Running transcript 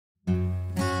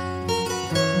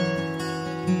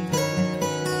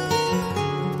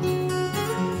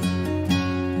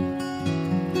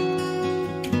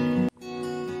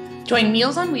Join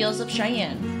Meals on Wheels of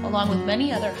Cheyenne, along with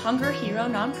many other Hunger Hero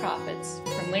nonprofits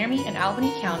from Laramie and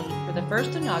Albany County for the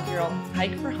first inaugural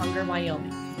Hike for Hunger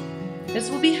Wyoming. This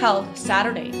will be held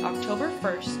Saturday, October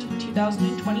 1st,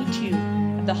 2022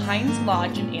 at the Hynds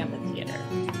Lodge Amphitheatre.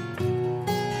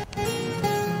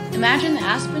 Imagine the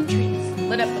aspen trees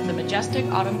lit up with the majestic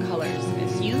autumn colors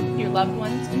as you, your loved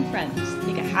ones, and friends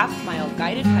take a half-mile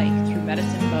guided hike through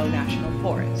Medicine Bow National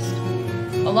Forest.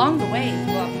 Along the way,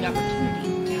 you'll have the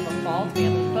opportunity to have a fall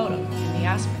family photo in the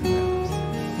aspen groves,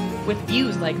 with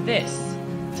views like this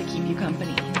to keep you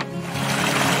company.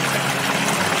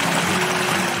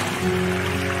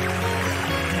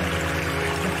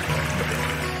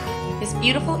 This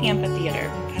beautiful amphitheater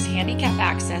has handicap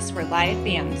access where live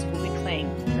bands will be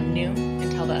playing from noon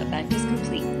until the event is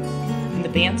complete, and the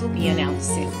bands will be announced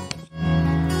soon.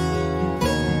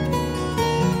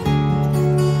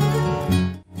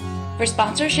 For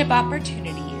sponsorship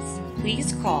opportunities,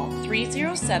 please call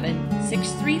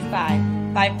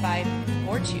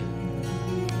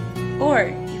 307-635-5542, or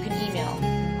you can email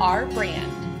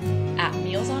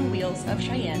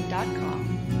rbrand@mealsonwheelsofcheyenne.com.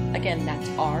 Again, that's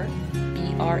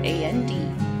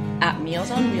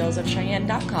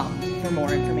rbrand@mealsonwheelsofcheyenne.com for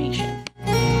more information.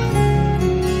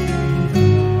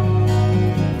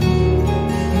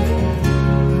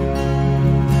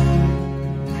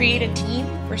 Create a team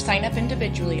or sign up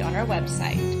individually on our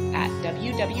website at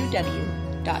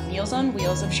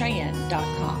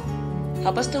www.mealsonwheelsofcheyenne.com.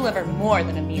 Help us deliver more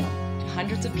than a meal to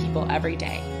hundreds of people every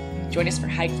day. Join us for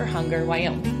Hike for Hunger,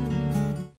 Wyoming.